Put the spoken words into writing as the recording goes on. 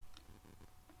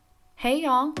Hey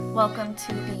y'all, welcome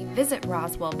to the Visit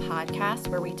Roswell podcast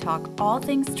where we talk all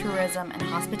things tourism and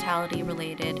hospitality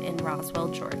related in Roswell,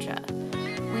 Georgia.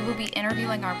 We will be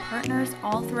interviewing our partners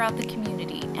all throughout the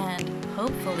community and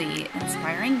hopefully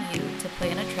inspiring you to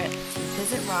plan a trip to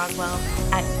visit Roswell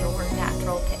at your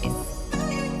natural pace.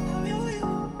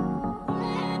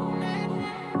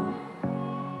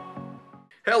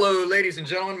 Hello, ladies and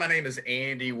gentlemen. My name is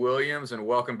Andy Williams, and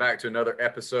welcome back to another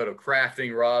episode of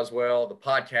Crafting Roswell, the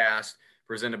podcast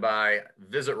presented by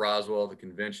Visit Roswell, the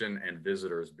Convention and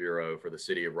Visitors Bureau for the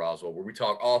City of Roswell, where we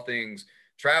talk all things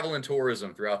travel and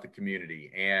tourism throughout the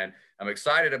community. And I'm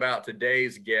excited about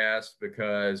today's guest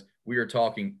because we are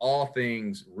talking all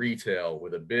things retail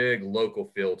with a big local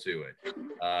feel to it.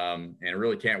 And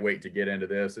really can't wait to get into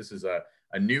this. This is a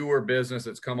newer business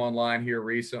that's come online here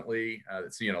recently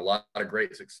that's seeing a lot of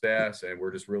great success, and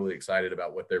we're just really excited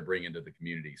about what they're bringing to the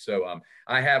community. So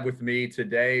I have with me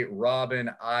today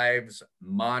Robin Ives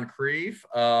Moncrief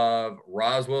of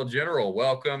Roswell General.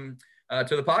 Welcome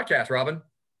to the podcast, Robin.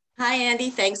 Hi, Andy.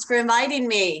 Thanks for inviting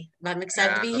me. I'm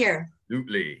excited to be here.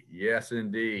 Absolutely. Yes,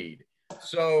 indeed.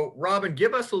 So, Robin,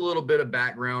 give us a little bit of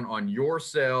background on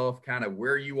yourself, kind of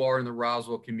where you are in the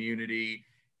Roswell community,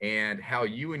 and how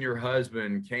you and your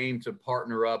husband came to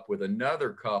partner up with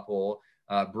another couple,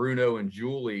 Bruno and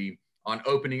Julie, on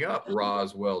opening up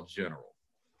Roswell General.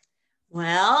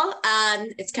 Well,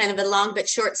 it's kind of a long but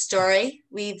short story.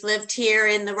 We've lived here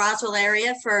in the Roswell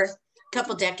area for a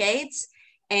couple decades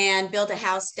and built a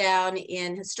house down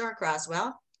in historic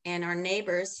Roswell. And our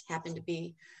neighbors happen to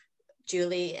be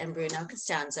Julie and Bruno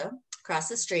Costanzo across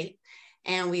the street.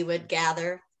 And we would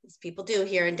gather, as people do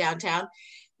here in downtown,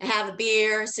 have a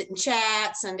beer, sit and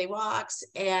chat, Sunday walks,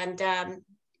 and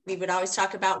we would always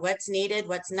talk about what's needed,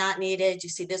 what's not needed. You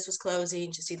see, this was closing.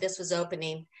 You see, this was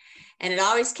opening. And it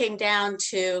always came down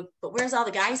to, but where's all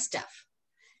the guy stuff?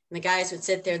 And the guys would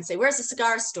sit there and say, where's the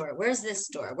cigar store? Where's this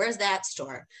store? Where's that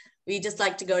store? We just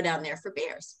like to go down there for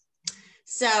beers.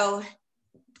 So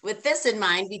with this in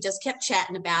mind, we just kept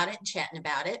chatting about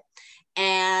it.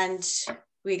 And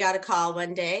we got a call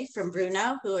one day from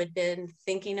Bruno, who had been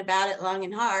thinking about it long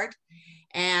and hard.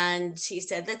 And he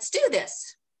said, let's do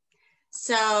this.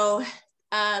 So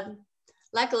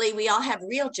luckily, we all have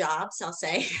real jobs, I'll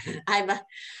say. I'm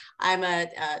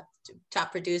a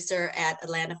top producer at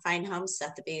Atlanta Fine Homes,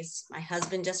 Sotheby's. My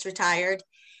husband just retired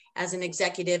as an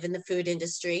executive in the food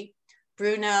industry.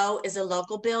 Bruno is a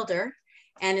local builder,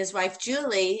 and his wife,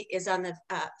 Julie, is on the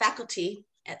faculty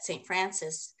at St.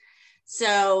 Francis.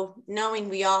 So knowing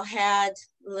we all had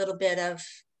a little bit of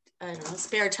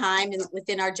spare time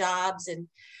within our jobs, and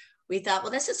we thought,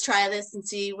 well, let's just try this and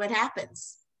see what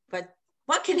happens. But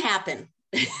what can happen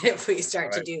if we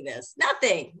start to do this?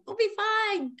 Nothing. We'll be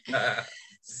fine.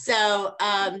 So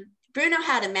Bruno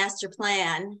had a master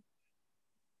plan,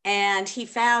 and he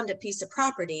found a piece of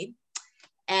property.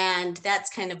 And that's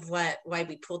kind of why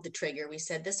we pulled the trigger. We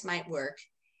said, this might work.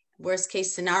 Worst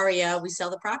case scenario, we sell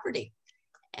the property.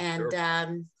 And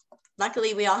sure.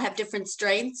 Luckily, we all have different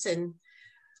strengths, and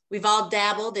we've all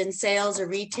dabbled in sales or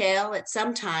retail at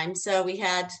some time. So we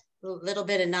had a little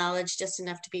bit of knowledge, just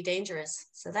enough to be dangerous.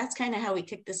 So that's kind of how we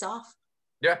kicked this off.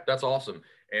 Yeah, that's awesome.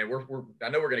 And I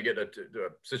know we're going to get to a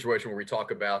situation where we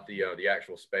talk about the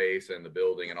actual space and the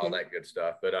building and all that good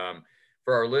stuff. But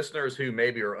for our listeners who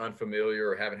maybe are unfamiliar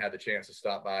or haven't had the chance to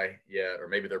stop by yet, or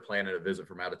maybe they're planning a visit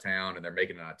from out of town and they're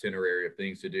making an itinerary of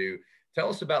things to do, tell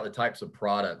us about the types of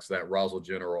products that Roswell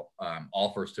General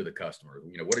offers to the customer.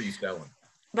 You know, what are you selling?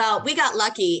 Well, we got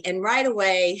lucky, and right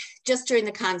away, just during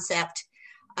the concept,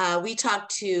 we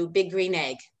talked to Big Green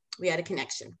Egg. We had a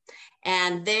connection,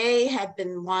 and they had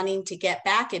been wanting to get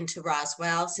back into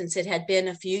Roswell since it had been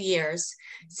a few years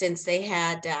since they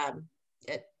had,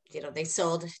 they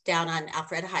sold down on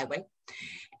Alpharetta Highway.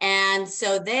 And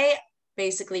so they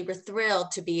basically were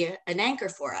thrilled to be an anchor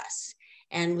for us.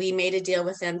 And we made a deal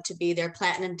with them to be their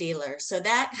platinum dealer. So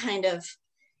that kind of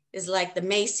is like the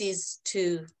Macy's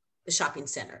to the shopping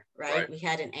center, right? We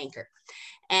had an anchor.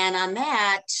 And on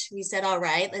that, we said, all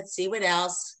right, let's see what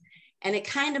else. And it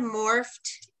kind of morphed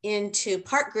into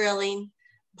part grilling,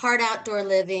 part outdoor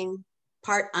living,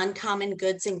 part uncommon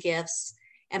goods and gifts,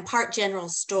 and part general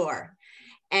store.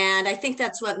 And I think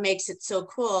that's what makes it so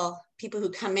cool. People who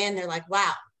come in, they're like,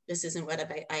 wow, this isn't what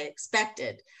I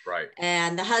expected. Right.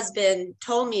 And the husband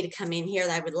told me to come in here,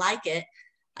 that I would like it.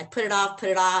 I put it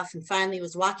off, and finally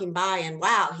was walking by, and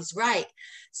wow, he's right.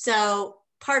 So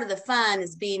part of the fun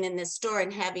is being in this store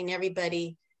and having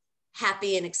everybody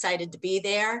happy and excited to be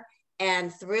there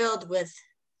and thrilled with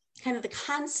kind of the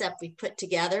concept we put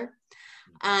together.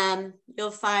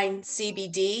 You'll find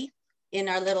CBD in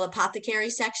our little apothecary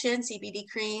section, CBD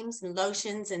creams and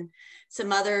lotions and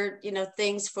some other,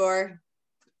 things for,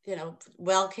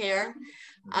 well care.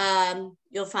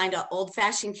 You'll find an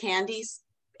old-fashioned candies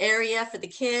area for the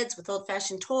kids with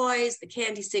old-fashioned toys, the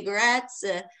candy cigarettes,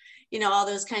 all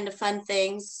those kind of fun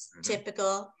things,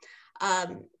 typical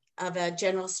of a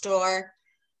general store.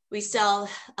 We sell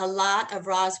a lot of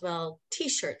Roswell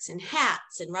t-shirts and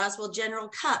hats and Roswell General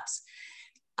cups.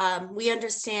 We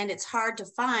understand it's hard to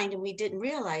find, and we didn't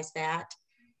realize that,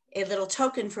 a little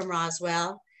token from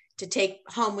Roswell to take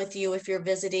home with you if you're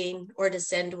visiting, or to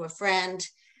send to a friend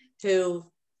who,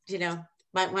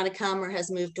 might want to come or has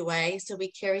moved away. So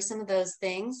we carry some of those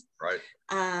things. Right.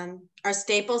 Our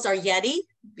staples are Yeti.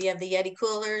 We have the Yeti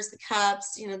coolers, the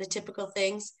cups, the typical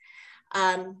things.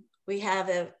 We have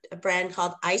a brand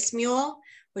called Ice Mule,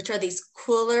 which are these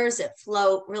coolers that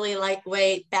float, really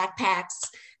lightweight backpacks.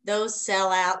 Those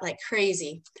sell out like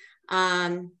crazy.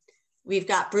 We've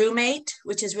got Brewmate,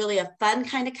 which is really a fun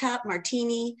kind of cup,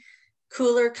 martini,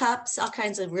 cooler cups, all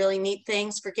kinds of really neat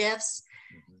things for gifts.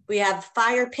 We have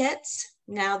fire pits.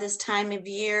 Now this time of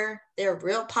year, they're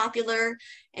real popular,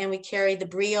 and we carry the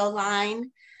Brio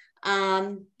line.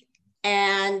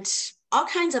 And all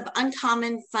kinds of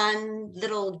uncommon, fun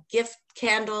little gift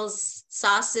candles,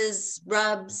 sauces,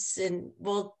 rubs, and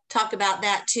we'll talk about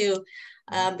that too,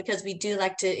 because we do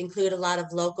like to include a lot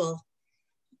of local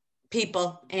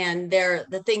people and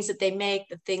the things that they make,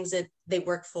 the things that they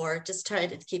work for, just try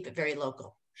to keep it very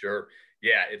local. Sure.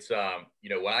 Yeah, it's,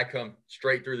 when I come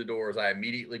straight through the doors, I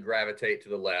immediately gravitate to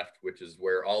the left, which is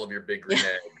where all of your big green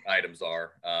egg items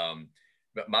are.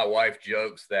 But my wife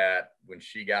jokes that when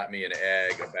she got me an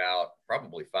egg about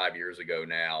probably 5 years ago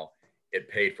now, it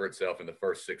paid for itself in the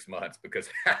first 6 months because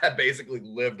I basically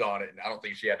lived on it. And I don't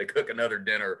think she had to cook another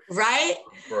dinner. Right.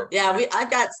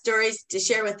 I've got stories to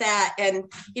share with that. And,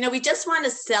 we just want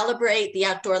to celebrate the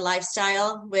outdoor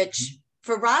lifestyle, which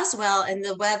for Roswell and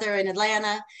the weather in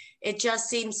Atlanta, it just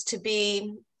seems to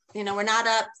be, we're not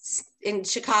up in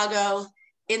Chicago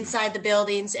inside the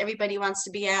buildings. Everybody wants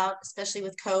to be out, especially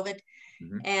with COVID.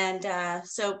 And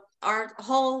so our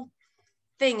whole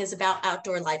thing is about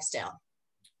outdoor lifestyle.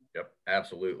 Yep,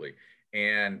 absolutely.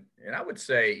 And I would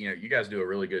say, you guys do a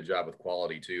really good job with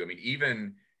quality too. I mean,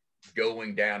 even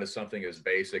going down to something as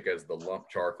basic as the lump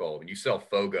charcoal, and you sell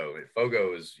Fogo.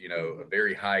 Fogo is, a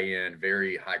very high end,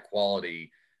 very high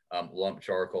quality lump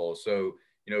charcoal. So,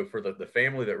 for the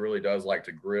family that really does like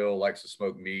to grill, likes to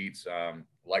smoke meats,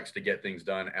 likes to get things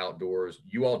done outdoors,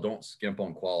 you all don't skimp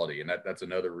on quality. And that's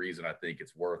another reason I think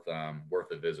it's worth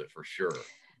a visit for sure.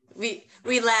 We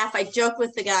laugh. I joke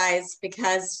with the guys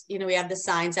because, we have the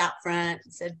signs out front.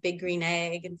 It said Big Green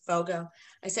Egg and Fogo.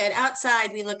 I said,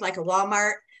 outside we look like a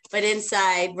Walmart, but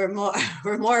inside we're more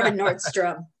of a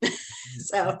Nordstrom.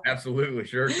 So absolutely.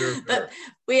 Sure. But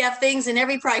we have things in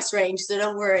every price range. So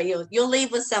don't worry, you'll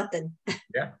leave with something.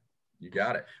 Yeah, you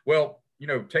got it. Well,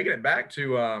 taking it back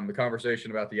to the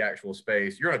conversation about the actual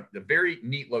space, you're at a very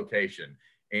neat location.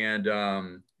 And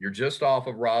you're just off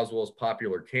of Roswell's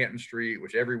popular Canton Street,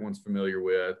 which everyone's familiar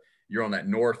with. You're on that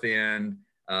north end.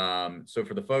 So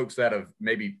for the folks that have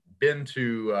maybe been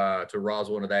to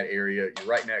Roswell, into that area, you're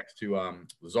right next to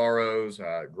Lazzaro's,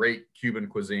 great Cuban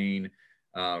cuisine,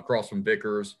 across from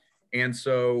Vickers. And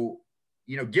so,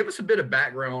 give us a bit of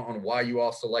background on why you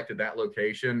all selected that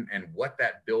location and what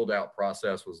that build out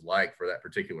process was like for that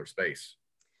particular space.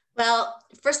 Well,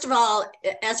 first of all,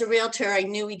 as a realtor, I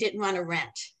knew we didn't want to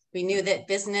rent. We knew that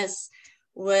business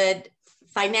would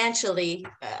financially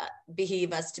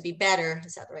behave us to be better.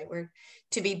 Is that the right word?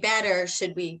 To be better,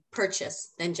 should we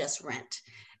purchase than just rent?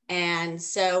 And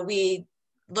so we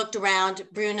looked around.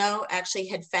 Bruno actually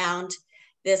had found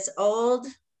this old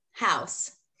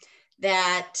house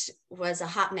that was a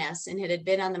hot mess, and it had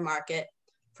been on the market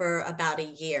for about a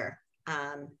year.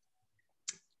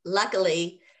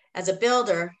 Luckily, as a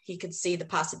builder, he could see the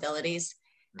possibilities.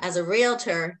 As a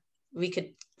realtor, we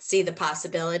could see the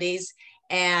possibilities,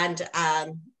 and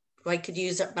I could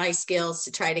use my skills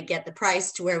to try to get the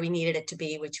price to where we needed it to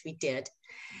be, which we did.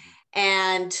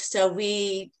 And so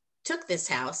we took this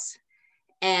house,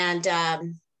 and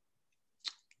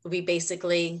we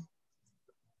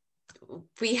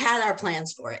had our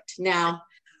plans for it. Now,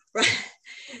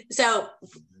 so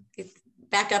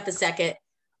back up a second.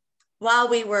 While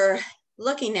we were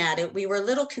looking at it, we were a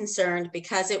little concerned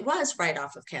because it was right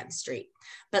off of Canton Street,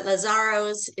 but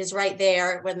Lazzaro's is right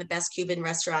there, one of the best Cuban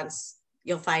restaurants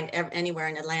you'll find anywhere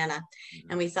in Atlanta.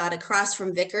 And we thought across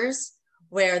from Vickers,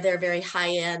 where they're very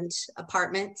high-end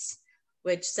apartments,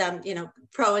 which some,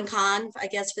 pro and con, I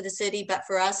guess, for the city, but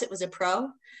for us, it was a pro.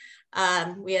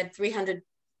 We had 300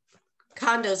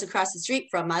 condos across the street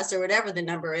from us, or whatever the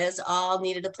number is, all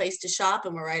needed a place to shop,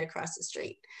 and we're right across the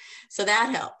street. So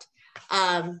that helped.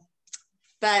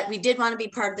 But we did want to be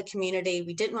part of the community.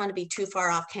 We didn't want to be too far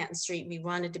off Canton Street. We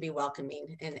wanted to be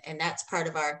welcoming, and that's part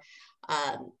of our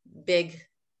big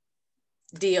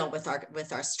deal with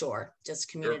our store. Just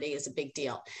community is a big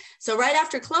deal. So right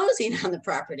after closing on the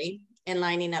property and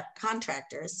lining up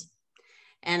contractors,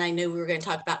 and I knew we were going to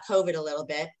talk about COVID a little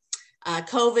bit,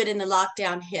 COVID and the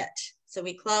lockdown hit. So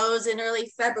we closed in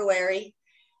early February,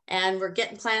 and we're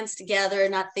getting plans together,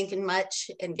 not thinking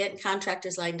much, and getting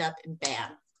contractors lined up, and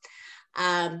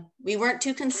bam. We weren't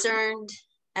too concerned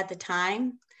at the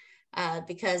time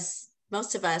because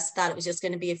most of us thought it was just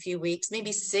going to be a few weeks,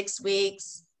 maybe 6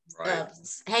 weeks, Right.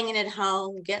 Hanging at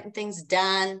home, getting things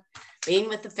done, being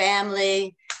with the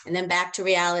family, and then back to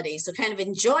reality. So kind of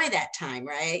enjoy that time,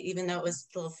 right? Even though it was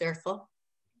a little fearful.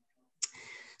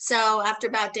 So after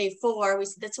about day 4, we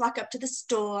said, let's walk up to the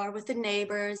store with the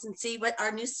neighbors and see what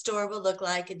our new store will look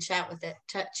like and chat with it,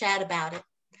 chat about it.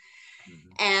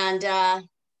 And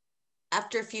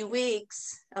after a few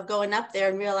weeks of going up there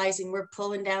and realizing we're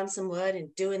pulling down some wood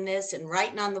and doing this and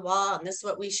writing on the wall, and this is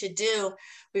what we should do,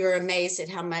 we were amazed at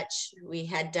how much we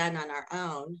had done on our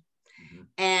own.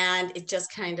 And it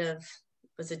just kind of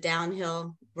was a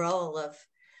downhill roll of,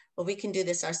 well, we can do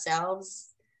this ourselves.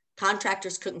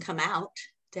 Contractors couldn't come out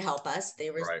to help us. They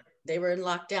were in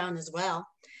lockdown as well.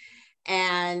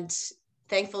 And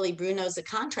thankfully, Bruno's a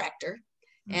contractor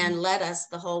and led us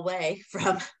the whole way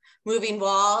from moving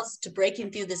walls to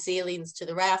breaking through the ceilings to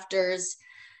the rafters,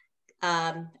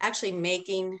 actually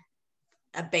making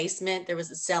a basement. There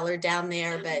was a cellar down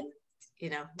there, but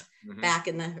back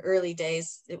in the early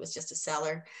days, it was just a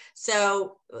cellar.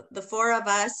 So the 4 of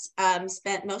us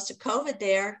spent most of COVID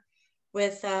there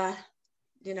with,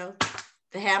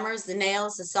 the hammers, the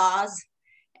nails, the saws,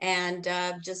 and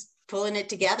just pulling it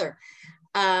together.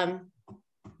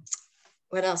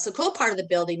 What else? The cool part of the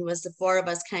building was the 4 of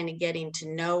us kind of getting to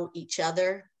know each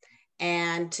other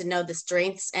and to know the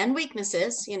strengths and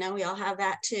weaknesses. We all have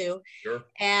that too. Sure.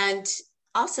 And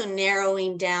also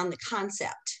narrowing down the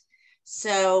concept.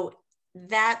 So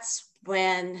that's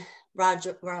when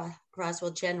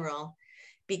Roswell General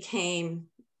became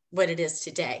what it is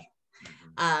today.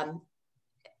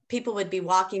 People would be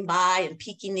walking by and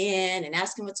peeking in and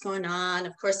asking what's going on.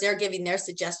 Of course, they're giving their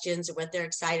suggestions or what they're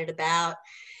excited about.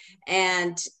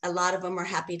 And a lot of them are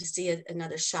happy to see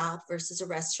another shop versus a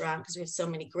restaurant because we have so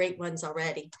many great ones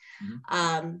already.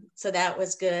 So that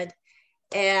was good.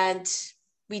 And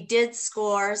we did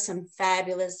score some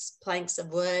fabulous planks of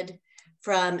wood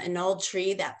from an old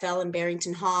tree that fell in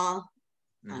Barrington Hall,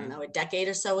 I don't know, a decade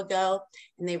or so ago.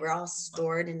 And they were all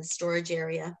stored in the storage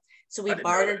area. So we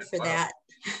bartered for that.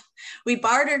 We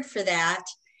bartered for that.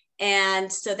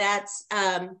 And so that's,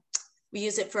 we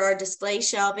use it for our display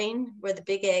shelving where the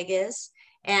big egg is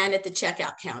and at the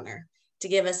checkout counter to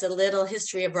give us a little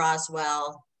history of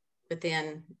Roswell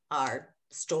within our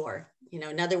store.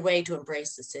 Another way to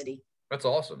embrace the city. That's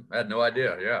awesome. I had no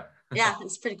idea. Yeah. Yeah,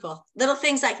 it's pretty cool. Little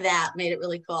things like that made it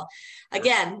really cool.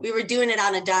 Again, we were doing it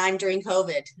on a dime during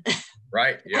COVID.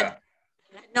 Right. Yeah.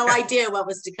 No idea what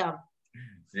was to come.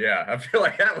 Yeah. I feel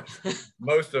like that was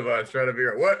most of us trying to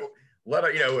figure out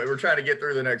we're trying to get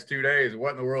through the next 2 days.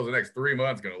 What in the world is the next 3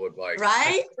 months going to look like?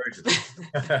 Right.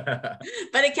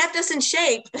 But it kept us in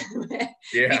shape.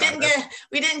 Yeah.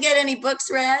 We didn't get any books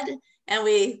read, and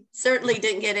we certainly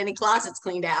didn't get any closets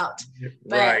cleaned out.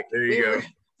 But right. There you go.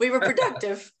 We were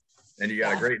productive. And you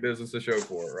got a great business to show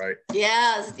for it, right?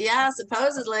 Yeah,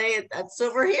 supposedly. That's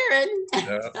what we're hearing.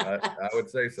 I would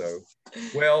say so.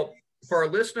 Well, for our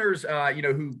listeners,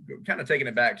 who kind of taking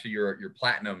it back to your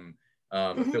platinum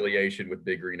affiliation with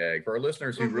Big Green Egg, for our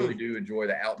listeners who really do enjoy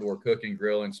the outdoor cooking,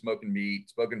 grilling, smoking meat,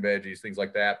 smoking veggies, things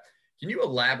like that, can you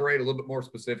elaborate a little bit more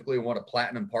specifically on what a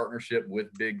platinum partnership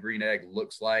with Big Green Egg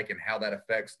looks like and how that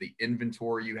affects the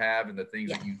inventory you have and the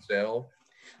things that you sell?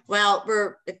 Well,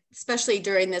 we're, especially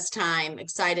during this time,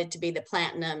 excited to be the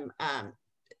platinum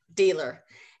dealer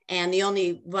and the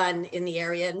only one in the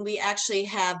area. And we actually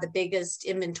have the biggest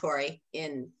inventory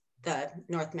in the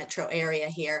North Metro area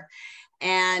here.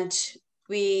 And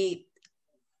we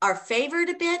are favored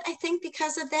a bit, I think,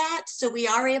 because of that. So we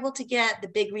are able to get the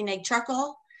Big Green Egg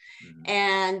charcoal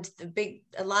and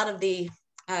a lot of the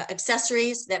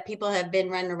accessories that people have been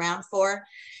running around for.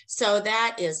 So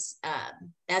that is,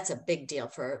 that's a big deal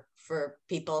for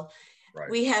people. Right.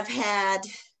 We have had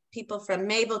people from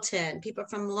Mableton, people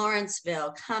from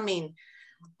Lawrenceville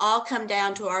all come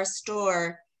down to our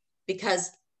store because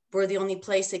we're the only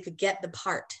place they could get the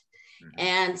part.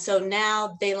 And so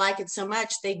now they like it so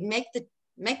much, they make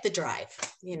make the drive,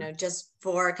 just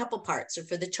for a couple parts or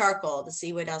for the charcoal to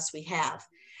see what else we have.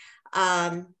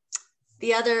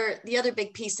 The other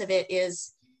big piece of it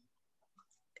is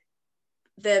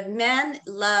the men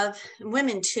love,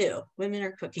 women too. Women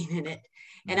are cooking in it.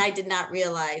 And I did not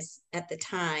realize at the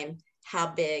time how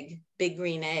big Big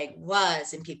Green Egg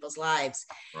was in people's lives.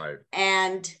 Right.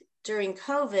 And during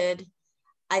COVID,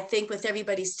 I think with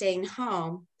everybody staying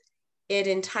home, it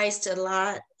enticed a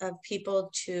lot of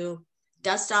people to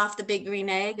dust off the Big Green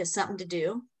Egg as something to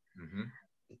do. Mm-hmm.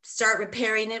 Start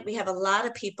repairing it. We have a lot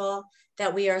of people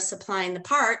that we are supplying the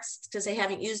parts because they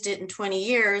haven't used it in 20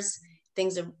 years.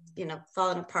 Things are,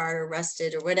 fallen apart or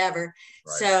rusted or whatever.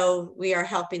 Right. So we are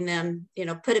helping them,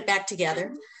 put it back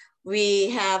together. We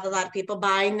have a lot of people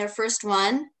buying their first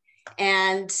one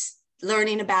and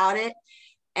learning about it.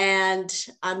 And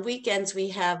on weekends, we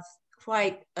have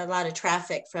quite a lot of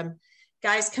traffic from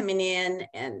guys coming in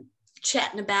and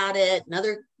chatting about it, and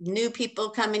other new people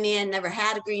coming in, never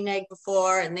had a green egg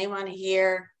before, and they want to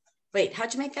hear, wait,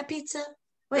 how'd you make that pizza?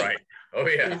 Wait. Right. Oh,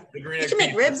 yeah. Did you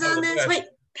make ribs on this? Wait,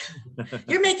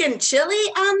 you're making chili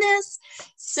on this?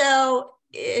 So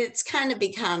it's kind of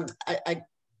become a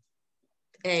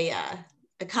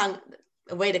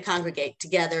way to congregate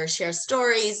together, share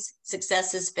stories,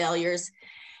 successes, failures.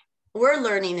 We're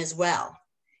learning as well.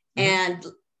 Mm-hmm. And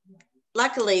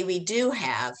luckily we do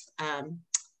have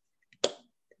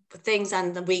things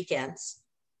on the weekends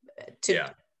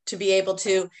to be able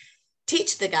to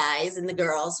teach the guys and the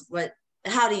girls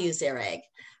how to use their egg.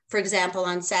 For example,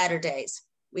 on Saturdays,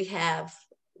 we have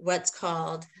what's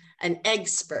called an egg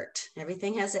spurt.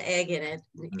 Everything has an egg in it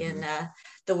in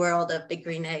the world of Big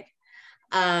Green Egg.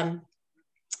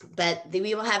 But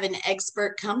we will have an egg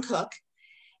spurt come cook.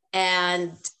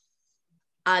 And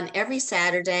on every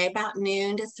Saturday, about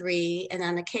noon to 3, and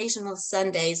on occasional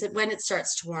Sundays, when it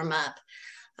starts to warm up,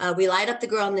 we light up the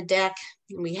grill on the deck,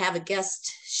 and we have a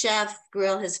guest chef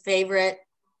grill his favorite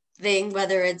thing,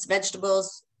 whether it's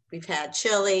vegetables. We've had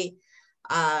chili.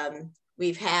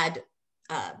 We've had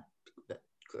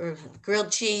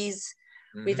grilled cheese.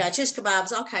 Mm-hmm. We've had shish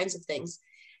kebabs, all kinds of things.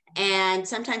 And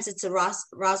sometimes it's a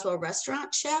Roswell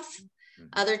restaurant chef. Mm-hmm.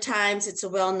 Other times it's a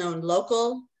well-known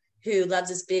local who loves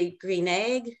this Big Green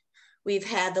Egg. We've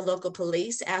had the local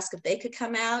police ask if they could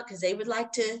come out because they would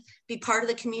like to be part of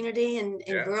the community and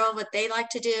grill what they like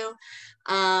to do.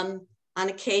 On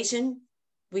occasion,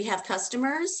 we have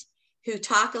customers who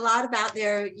talk a lot about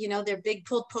their big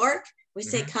pulled pork. We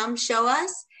say, come show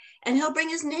us, and he'll bring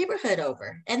his neighborhood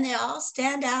over, and they all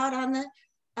stand out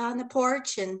on the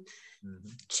porch and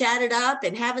chat it up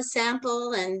and have a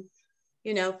sample and,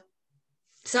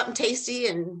 something tasty,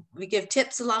 and we give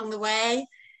tips along the way.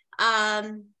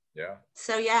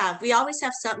 So we always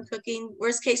have something cooking.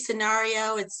 Worst case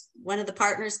scenario, it's one of the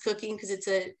partners cooking because it's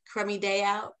a crummy day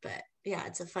out, but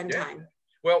it's a fun time.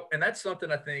 Well, and that's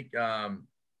something I think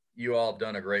you all have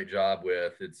done a great job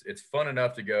with. It's fun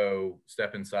enough to go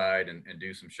step inside and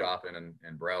do some shopping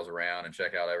and browse around and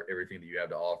check out everything that you have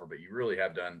to offer, but you really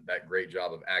have done that great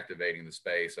job of activating the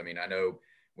space. I mean, I know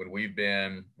when we've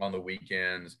been on the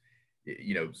weekends,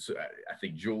 so I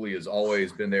think Julie has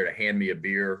always been there to hand me a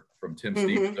beer from Tim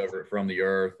Stevens over at From the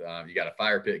Earth. You got a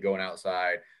fire pit going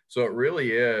outside. So it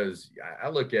really is, I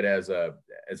look at it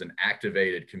as an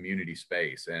activated community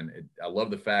space. And I love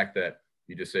the fact that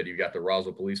you just said you've got the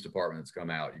Roswell Police Department that's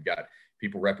come out. You've got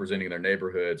people representing their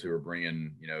neighborhoods who are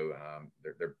bringing,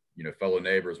 their fellow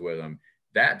neighbors with them.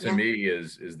 That to me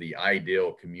is the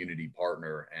ideal community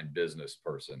partner and business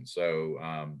person. So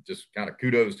just kind of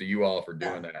kudos to you all for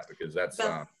doing that, because that's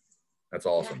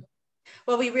awesome. Yeah.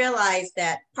 Well, we realize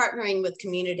that partnering with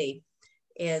community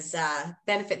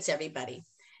benefits everybody.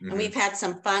 And we've had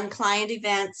some fun client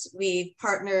events. We've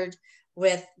partnered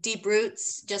with Deep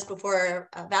Roots just before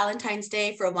Valentine's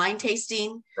Day for a wine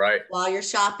tasting. Right. While you're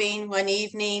shopping one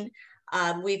evening.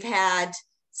 We've had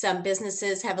some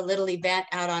businesses have a little event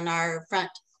out on our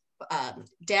front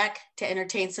deck to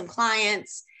entertain some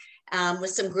clients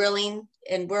with some grilling.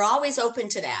 And we're always open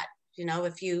to that.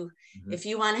 If you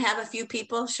want to have a few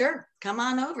people, sure, come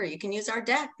on over. You can use our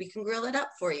deck. We can grill it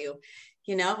up for you.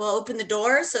 We'll open the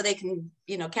doors so they can,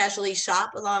 casually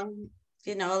shop along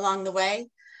the way.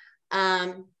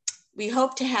 We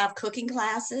hope to have cooking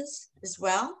classes as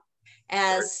well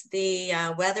as the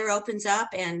weather opens up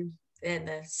and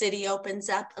the city opens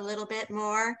up a little bit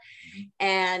more,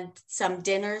 and some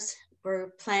dinners. We're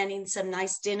planning some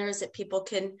nice dinners that people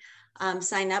can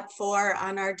sign up for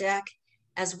on our deck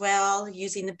as well,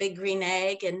 using the Big Green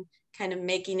Egg and kind of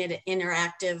making it an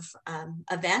interactive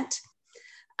event.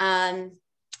 And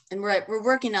we're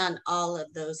working on all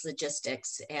of those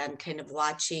logistics and kind of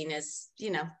watching as,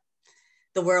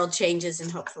 the world changes,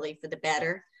 and hopefully for the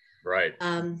better. Right.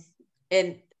 And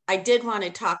I did want to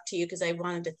talk to you because I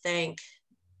wanted to thank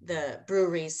the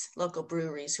breweries, local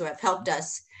breweries, who have helped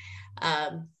us.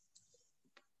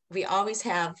 We always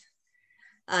have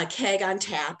a keg on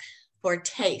tap for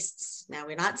tastes. Now,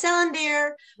 we're not selling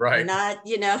beer. Right. We're not,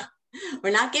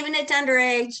 we're not giving it to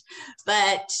underage,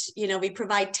 but, we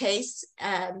provide tastes.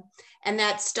 And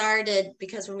that started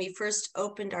because when we first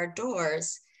opened our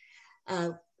doors,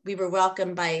 we were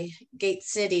welcomed by Gate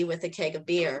City with a keg of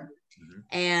beer. Mm-hmm.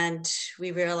 And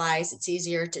we realized it's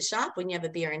easier to shop when you have a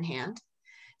beer in hand.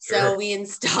 Sure. So we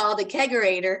installed a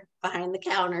kegerator behind the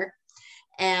counter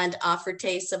and offered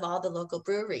tastes of all the local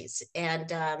breweries.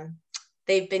 And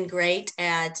they've been great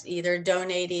at either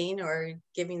donating or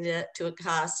giving it to a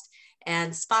cost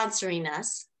and sponsoring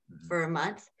us for a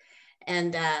month.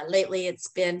 And lately it's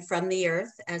been From the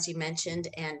Earth, as you mentioned,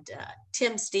 and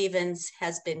Tim Stevens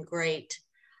has been great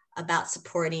about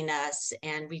supporting us,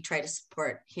 and we try to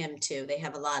support him too. They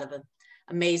have a lot of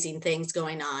amazing things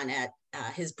going on at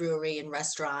his brewery and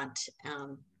restaurant.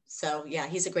 So yeah,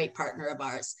 he's a great partner of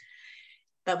ours.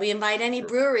 But we invite any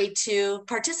brewery to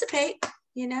participate.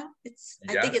 I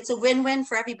think it's a win-win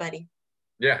for everybody.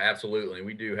 Yeah, absolutely.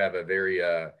 We do have a very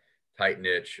tight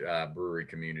niche brewery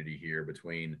community here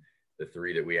between the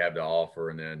three that we have to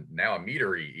offer, and then now a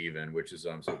meadery even, which is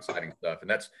some exciting stuff. And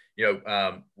that's,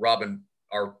 Robin,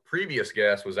 our previous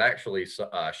guest was actually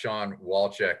Sean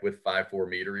Walchek with 5-4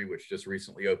 Meadery, which just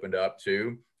recently opened up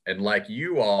too. And like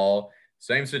you all,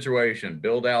 same situation,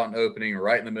 build out and opening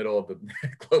right in the middle of the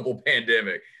global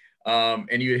pandemic.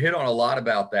 And you hit on a lot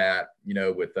about that,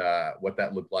 with what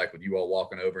that looked like with you all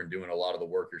walking over and doing a lot of the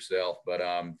work yourself. But,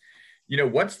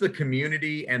 what's the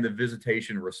community and the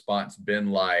visitation response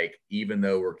been like, even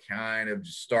though we're kind of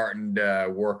just starting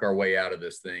to work our way out of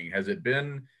this thing? Has it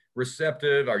been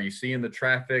receptive? Are you seeing the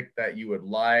traffic that you would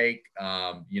like?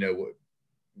 What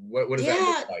does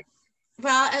that look like?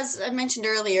 Well, as I mentioned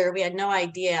earlier, we had no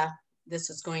idea this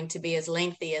was going to be as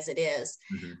lengthy as it is.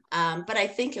 Mm-hmm. But I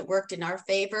think it worked in our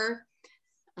favor.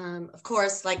 Of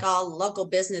course, like all local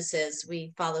businesses,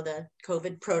 we follow the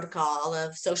COVID protocol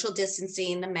of social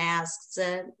distancing, the masks,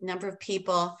 the number of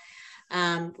people.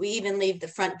 We even leave the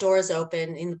front doors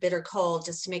open in the bitter cold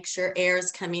just to make sure air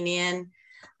is coming in.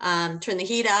 Turn the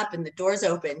heat up and the doors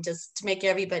open just to make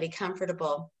everybody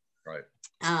comfortable. Right.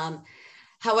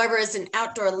 However, as an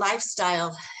outdoor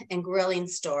lifestyle and grilling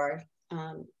store,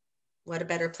 what a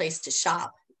better place to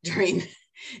shop during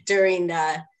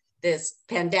this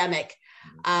pandemic.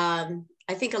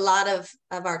 I think a lot of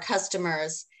our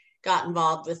customers got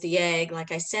involved with the egg,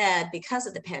 like I said, because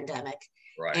of the pandemic.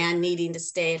 Right. And needing to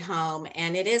stay at home.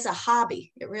 And it is a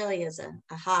hobby. It really is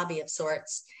a hobby of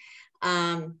sorts.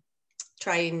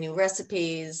 Trying new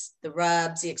recipes, the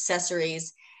rubs, the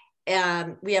accessories.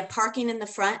 We have parking in the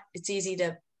front. It's easy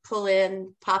to pull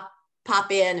in, pop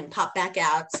in and pop back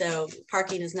out. So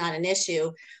parking is not an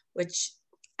issue, which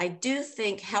I do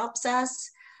think helps us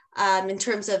in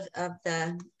terms of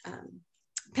the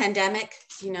pandemic.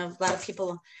 A lot of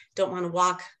people don't want to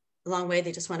walk a long way.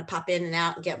 They just want to pop in and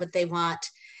out and get what they want.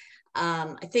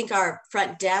 I think our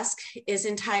front deck is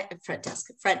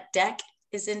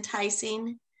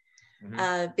enticing.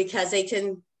 Mm-hmm. Because they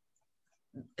can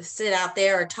sit out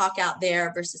there or talk out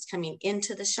there versus coming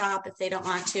into the shop if they don't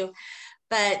want to.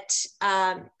 But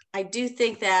I do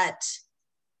think that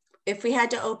if we had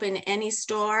to open any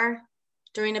store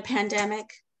during a pandemic,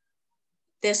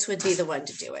 this would be the one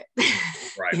to do it.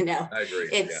 Right. I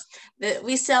agree.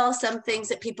 We sell some things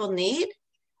that people need,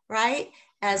 right?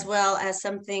 As well as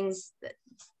some things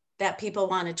that people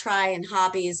want to try and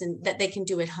hobbies and that they can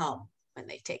do at home when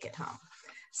they take it home.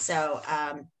 So,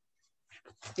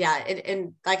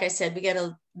 and like I said, we get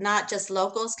not just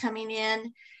locals coming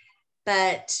in,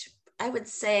 but I would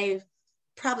say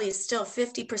probably still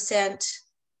 50%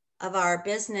 of our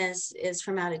business is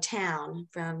from out of town,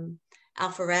 from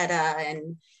Alpharetta.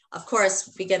 And of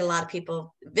course, we get a lot of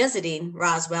people visiting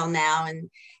Roswell now. And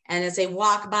as they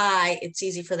walk by, it's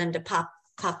easy for them to pop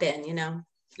in, Yeah.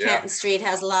 Canton Street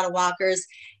has a lot of walkers,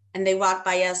 and they walk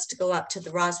by us to go up to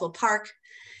the Roswell Park.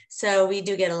 So we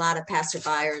do get a lot of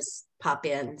passerbyers pop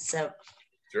in. So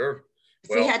sure.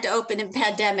 If we had to open in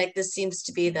pandemic, this seems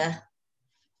to be the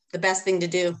best thing to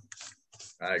do.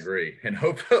 I agree. And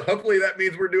hopefully that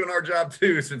means we're doing our job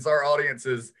too, since our audience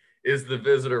is the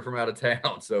visitor from out of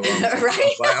town. So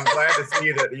right? I'm glad to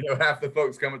see that, half the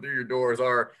folks coming through your doors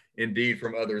are indeed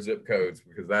from other zip codes,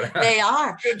 because they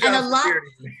are. And a lot,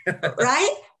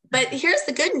 right? But here's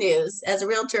the good news as a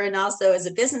realtor and also as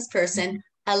a business person.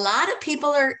 A lot of people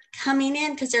are coming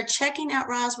in because they're checking out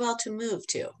Roswell to move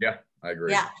to. Yeah, I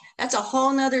agree. Yeah, that's a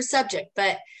whole nother subject.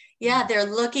 But yeah, they're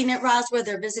looking at Roswell.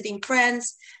 They're visiting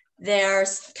friends. They're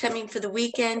coming for the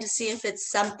weekend to see if it's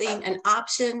something, an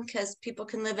option, because people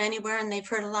can live anywhere and they've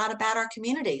heard a lot about our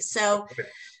community. So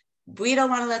we don't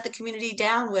want to let the community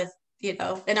down with,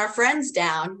 and our friends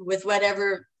down with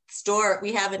whatever store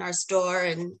we have in our store.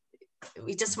 And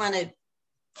we just want to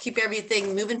keep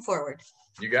everything moving forward.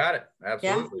 You got it.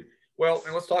 Absolutely. Yeah. Well,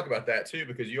 and let's talk about that too,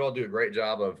 because you all do a great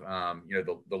job of,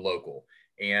 the local,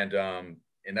 and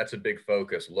that's a big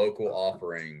focus, local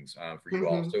offerings for you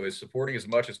all. So is supporting as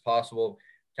much as possible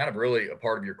kind of really a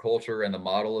part of your culture and the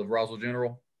model of Roswell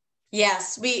General?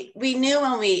 Yes, we knew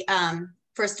when we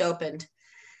first opened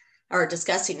or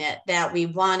discussing it that we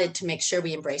wanted to make sure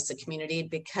we embrace the community,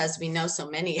 because we know so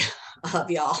many of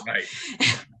y'all. Right.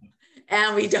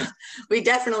 And we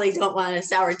definitely don't want a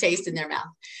sour taste in their mouth.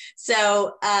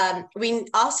 So we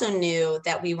also knew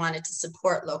that we wanted to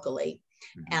support locally,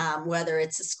 whether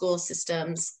it's the school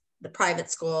systems, the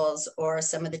private schools, or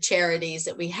some of the charities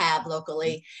that we have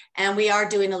locally. And we are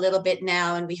doing a little bit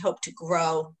now, and we hope to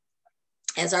grow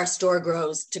as our store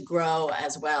grows, to grow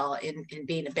as well in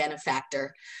being a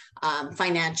benefactor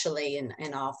financially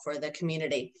and all for the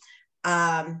community.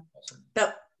 But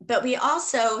we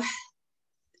also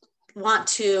want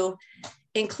to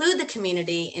include the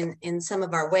community in some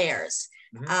of our wares.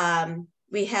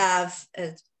 We have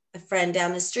a friend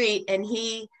down the street, and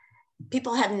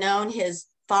people have known his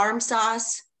farm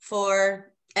sauce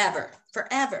forever.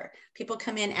 People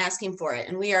come in asking for it,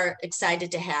 and we are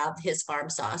excited to have his farm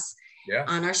sauce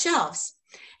on our shelves.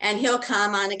 And he'll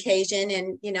come on occasion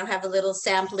and have a little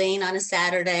sampling on a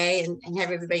Saturday and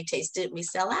have everybody taste it, and we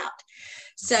sell out.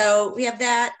 So we have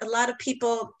that. A lot of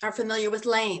people are familiar with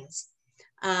Lane's.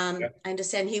 I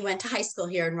understand he went to high school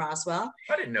here in Roswell.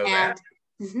 I didn't know that.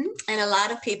 And a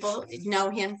lot of people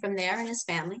know him from there and his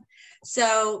family.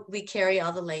 So we carry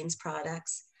all the Lane's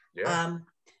products.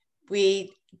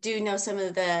 We do know some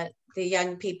of the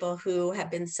young people who have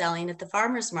been selling at the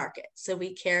farmers market. So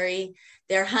we carry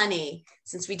their honey.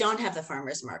 Since we don't have the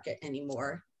farmers market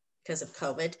anymore because of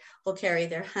COVID, we'll carry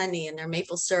their honey and their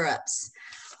maple syrups.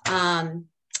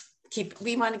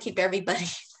 We want to keep everybody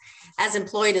as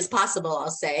employed as possible,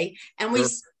 I'll say. And we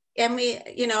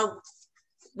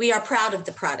are proud of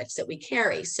the products that we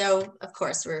carry. So of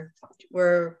course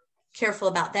we're careful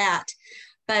about that.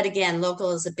 But again,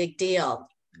 local is a big deal.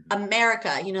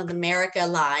 America, the America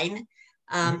line,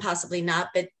 possibly not,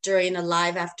 but during a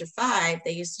Live After 5,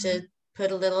 they used to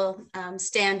put a little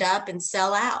stand up and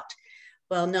sell out.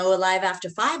 Well, no Live After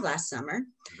 5 last summer.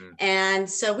 And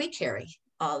so we carry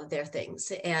all of their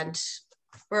things, and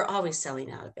we're always selling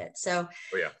out of it. So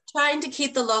trying to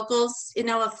keep the locals,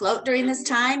 afloat during this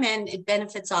time, and it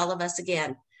benefits all of us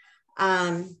again.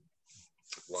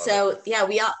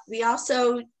 We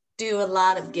also do a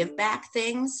lot of give back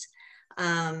things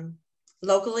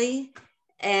locally.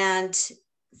 And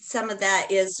some of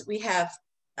that is, we have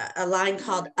a line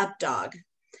called Up Dog.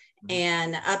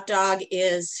 And Up Dog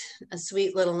is a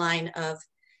sweet little line of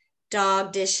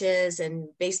dog dishes and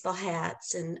baseball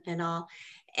hats and all.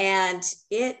 And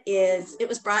it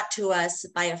was brought to us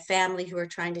by a family who were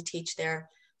trying to teach their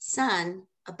son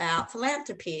about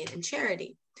philanthropy and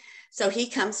charity. So he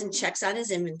comes and checks on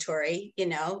his inventory,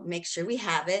 make sure we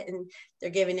have it, and they're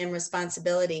giving him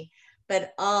responsibility.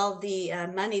 But all the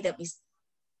money that we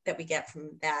get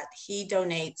from that, he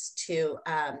donates to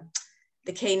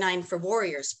the K9 for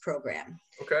Warriors program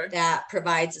that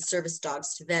provides the service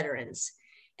dogs to veterans.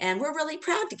 And we're really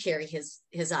proud to carry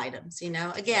his items,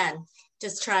 again,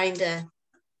 just trying to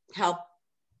help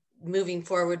moving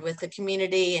forward with the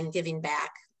community and giving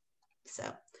back.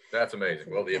 So that's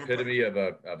amazing. Well, the epitome of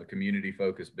a community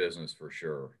focused business for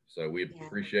sure. So we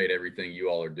appreciate everything you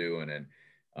all are doing. And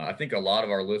I think a lot of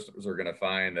our listeners are going to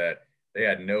find that they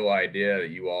had no idea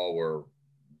that you all were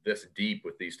this deep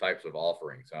with these types of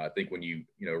offerings. I think when you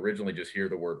originally just hear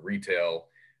the word retail,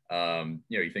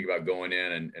 you think about going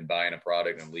in and buying a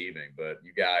product and leaving, but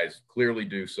you guys clearly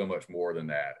do so much more than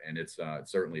that. And it's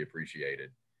certainly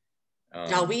appreciated.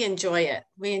 We enjoy it.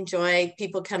 We enjoy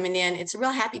people coming in. It's a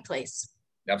real happy place.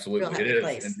 Absolutely. It is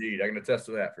place. Indeed. I can attest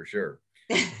to that for sure.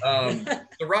 So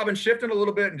Robin, shifting a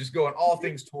little bit and just going all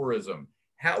things tourism,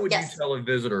 how would you tell a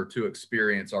visitor to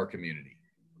experience our community?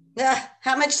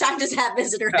 How much time does that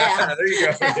visitor have? There you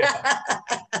go.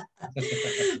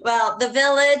 Well, the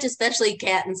village, especially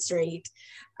Canton Street,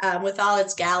 with all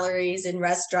its galleries and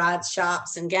restaurants,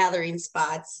 shops, and gathering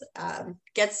spots,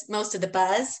 gets most of the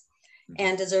buzz,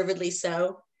 and deservedly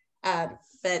so.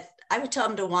 But I would tell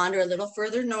them to wander a little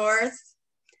further north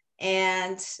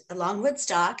and along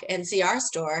Woodstock and see our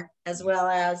store, as well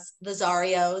as the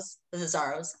Zaros,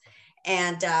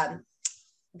 And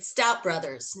Stout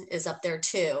Brothers is up there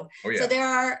too. Oh, yeah. So there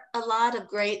are a lot of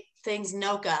great things.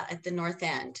 Noka at the north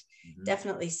end. Mhm.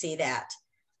 Definitely see that.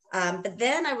 But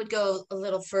then I would go a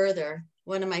little further.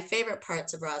 One of my favorite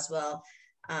parts of Roswell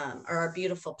are our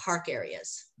beautiful park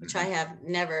areas, which I have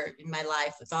never in my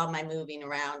life, with all my moving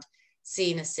around,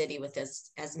 seen a city with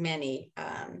as many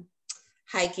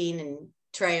hiking and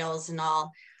trails and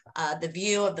all. The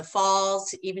view of the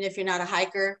falls, even if you're not a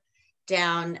hiker,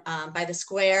 down by the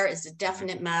square is a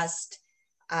definite must.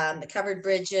 The covered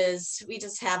bridges, we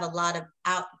just have a lot of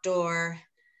outdoor,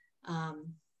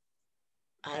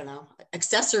 I don't know,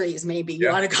 accessories, maybe you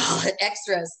want to call it,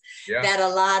 extras that a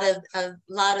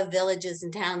lot of villages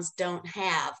and towns don't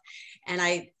have.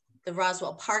 And the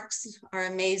Roswell parks are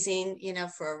amazing, you know,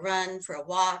 for a run, for a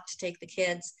walk, to take the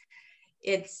kids.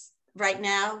 It's right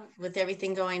now, with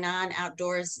everything going on,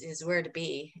 outdoors is where to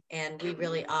be. And we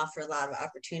really offer a lot of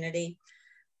opportunity.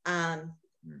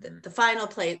 The final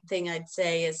thing I'd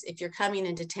say is, if you're coming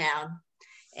into town,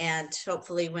 and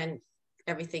hopefully when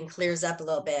everything clears up a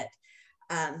little bit,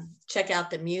 check out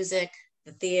the music,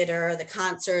 the theater, the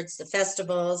concerts, the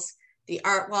festivals, the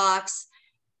art walks.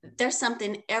 There's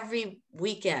something every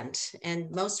weekend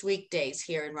and most weekdays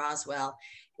here in Roswell.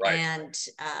 Right. And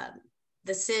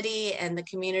the city and the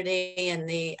community and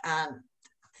the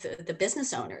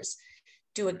business owners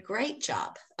do a great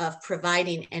job of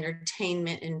providing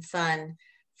entertainment and fun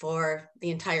for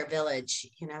the entire village,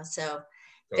 you know. So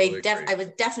totally I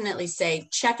would definitely say,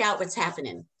 check out what's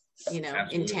happening, you know,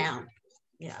 in town.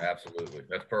 Yeah, absolutely.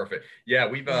 That's perfect. Yeah,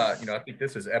 we've you know, I think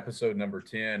this is episode number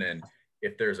 10, and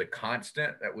if there's a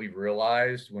constant that we've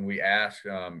realized when we ask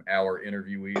our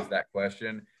interviewees that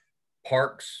question,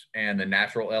 parks and the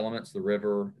natural elements, the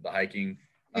river, the hiking,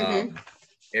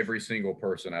 every single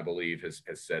person, I believe, has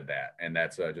said that. And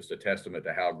that's just a testament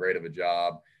to how great of a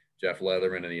job Jeff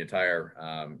Leatherman and the entire,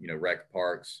 you know, Rec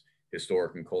Parks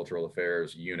Historic and Cultural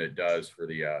Affairs unit does for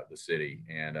the city,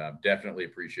 and definitely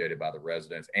appreciated by the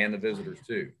residents and the visitors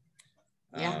too.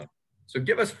 Yeah. So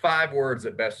give us 5 words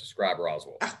that best describe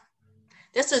Roswell.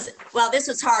 This was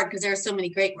hard because there are so many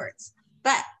great words,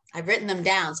 but I've written them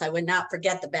down so I would not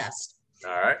forget the best.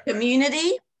 All right.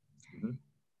 Community,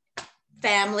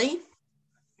 family,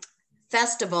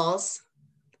 festivals,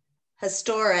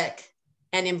 historic,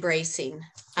 and embracing. Ooh.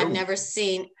 I've never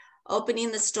seen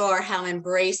opening the store how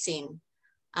embracing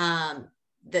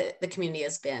the community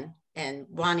has been, and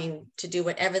wanting to do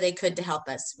whatever they could to help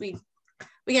us. We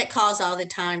get calls all the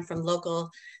time from local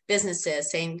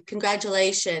businesses saying,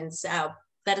 congratulations,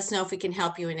 let us know if we can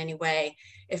help you in any way.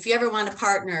 If you ever want to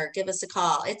partner, give us a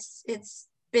call. It's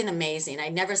been amazing. I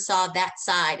never saw that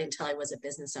side until I was a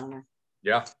business owner.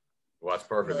 Yeah, well, that's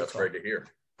perfect. Really that's cool. Great to hear.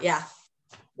 Yeah.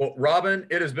 Well, Robin,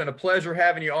 it has been a pleasure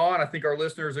having you on. I think our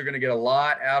listeners are going to get a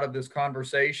lot out of this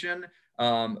conversation.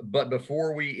 But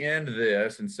before we end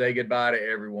this and say goodbye to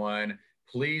everyone,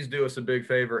 please do us a big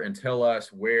favor and tell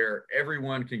us where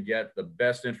everyone can get the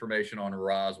best information on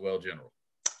Roswell General.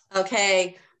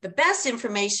 Okay. The best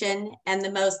information and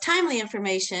the most timely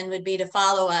information would be to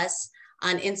follow us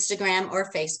on Instagram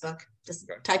or Facebook. Just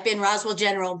type in Roswell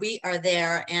General. We are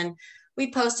there, and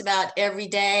we post about every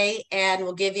day, and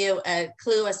we'll give you a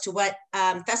clue as to what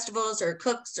festivals or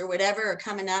cooks or whatever are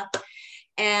coming up.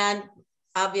 And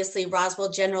obviously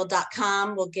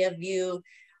roswellgeneral.com will give you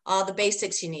all the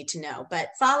basics you need to know, but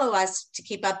follow us to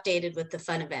keep updated with the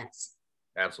fun events.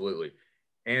 Absolutely.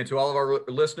 And to all of our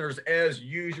listeners, as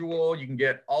usual, you can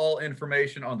get all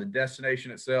information on the destination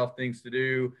itself, things to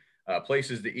do,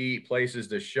 places to eat, places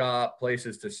to shop,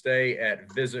 places to stay at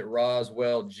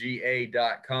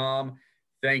visitroswellga.com.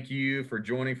 Thank you for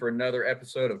joining for another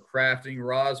episode of Crafting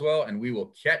Roswell, and we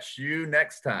will catch you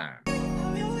next time.